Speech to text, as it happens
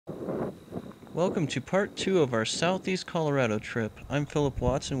Welcome to part 2 of our Southeast Colorado trip. I'm Philip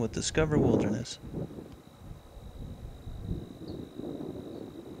Watson with Discover Wilderness.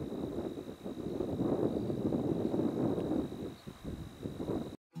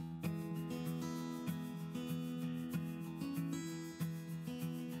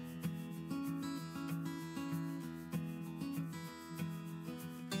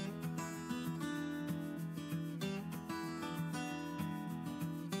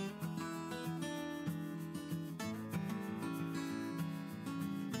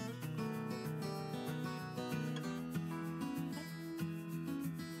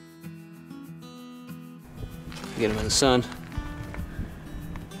 Get them in the sun.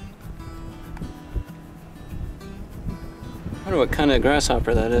 I wonder what kind of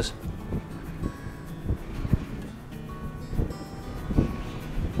grasshopper that is.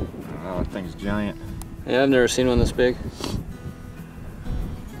 Oh, that thing's giant. Yeah, I've never seen one this big.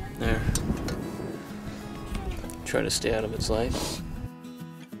 There. Try to stay out of its light.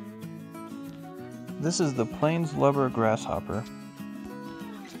 This is the Plains Lubber Grasshopper.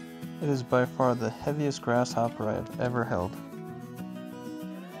 It is by far the heaviest grasshopper I have ever held.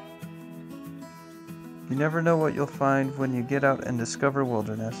 You never know what you'll find when you get out and discover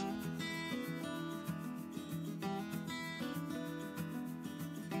wilderness.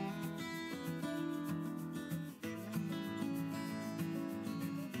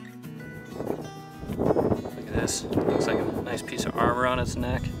 Look at this. Looks like a nice piece of armor on its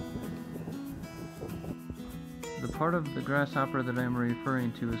neck. The part of the grasshopper that I'm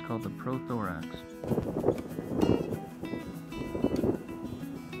referring to is called the prothorax.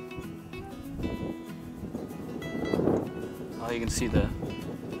 Oh, you can see there's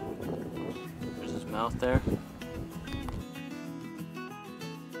his mouth there.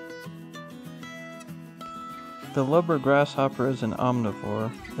 The Lubber grasshopper is an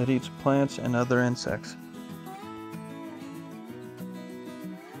omnivore that eats plants and other insects.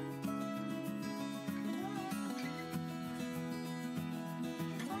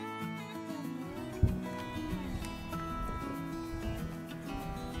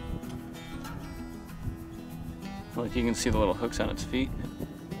 Like you can see the little hooks on its feet.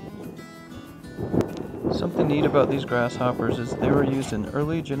 Something neat about these grasshoppers is they were used in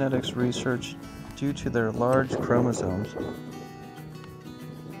early genetics research due to their large chromosomes.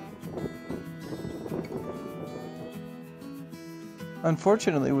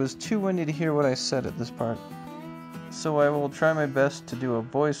 Unfortunately, it was too windy to hear what I said at this part, so I will try my best to do a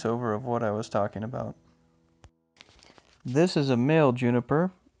voiceover of what I was talking about. This is a male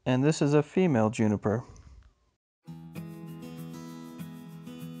juniper, and this is a female juniper.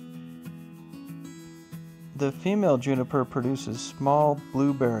 The female juniper produces small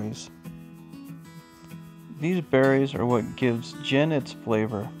blue berries. These berries are what gives gin its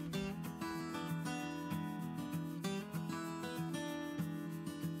flavor.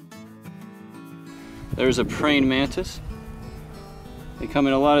 There's a praying mantis. They come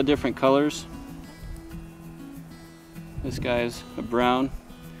in a lot of different colors. This guy's a brown.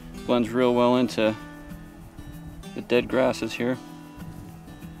 Blends real well into the dead grasses here.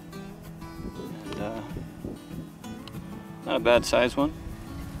 And not a bad size one.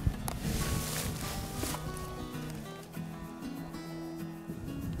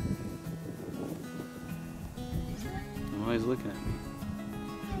 Oh, he's looking at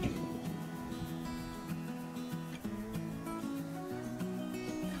me.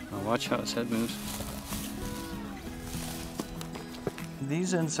 Now watch how his head moves.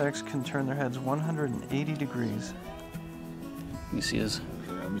 These insects can turn their heads 180 degrees. You see his...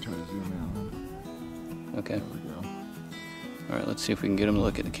 Okay, let me try to zoom in. Okay. There we go. All right, let's see if we can get him to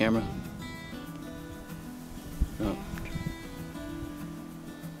look at the camera. Oh.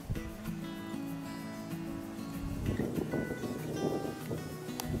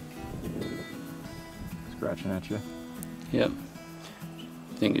 Scratching at you. Yep.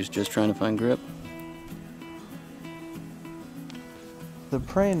 I think he's just trying to find grip. The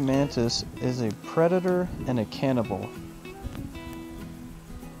praying mantis is a predator and a cannibal.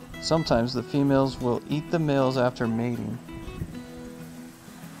 Sometimes the females will eat the males after mating.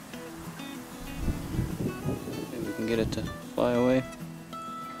 Maybe we can get it to fly away.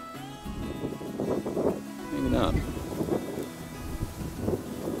 Maybe not.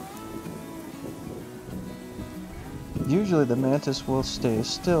 Usually the mantis will stay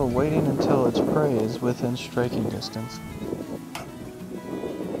still, waiting until its prey is within striking distance.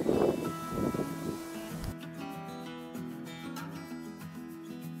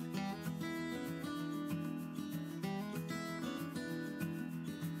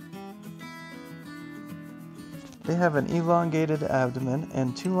 They have an elongated abdomen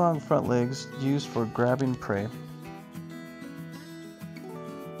and 2 long front legs used for grabbing prey.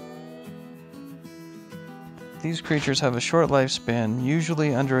 These creatures have a short lifespan,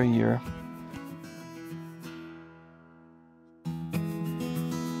 usually under a year.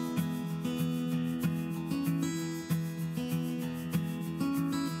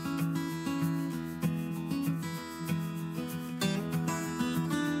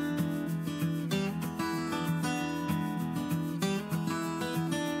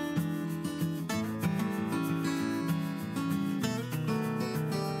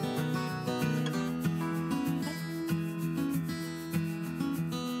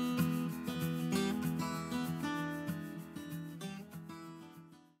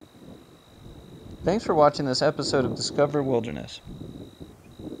 Thanks for watching this episode of Discover Wilderness.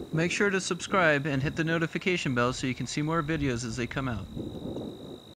 Make sure to subscribe and hit the notification bell so you can see more videos as they come out.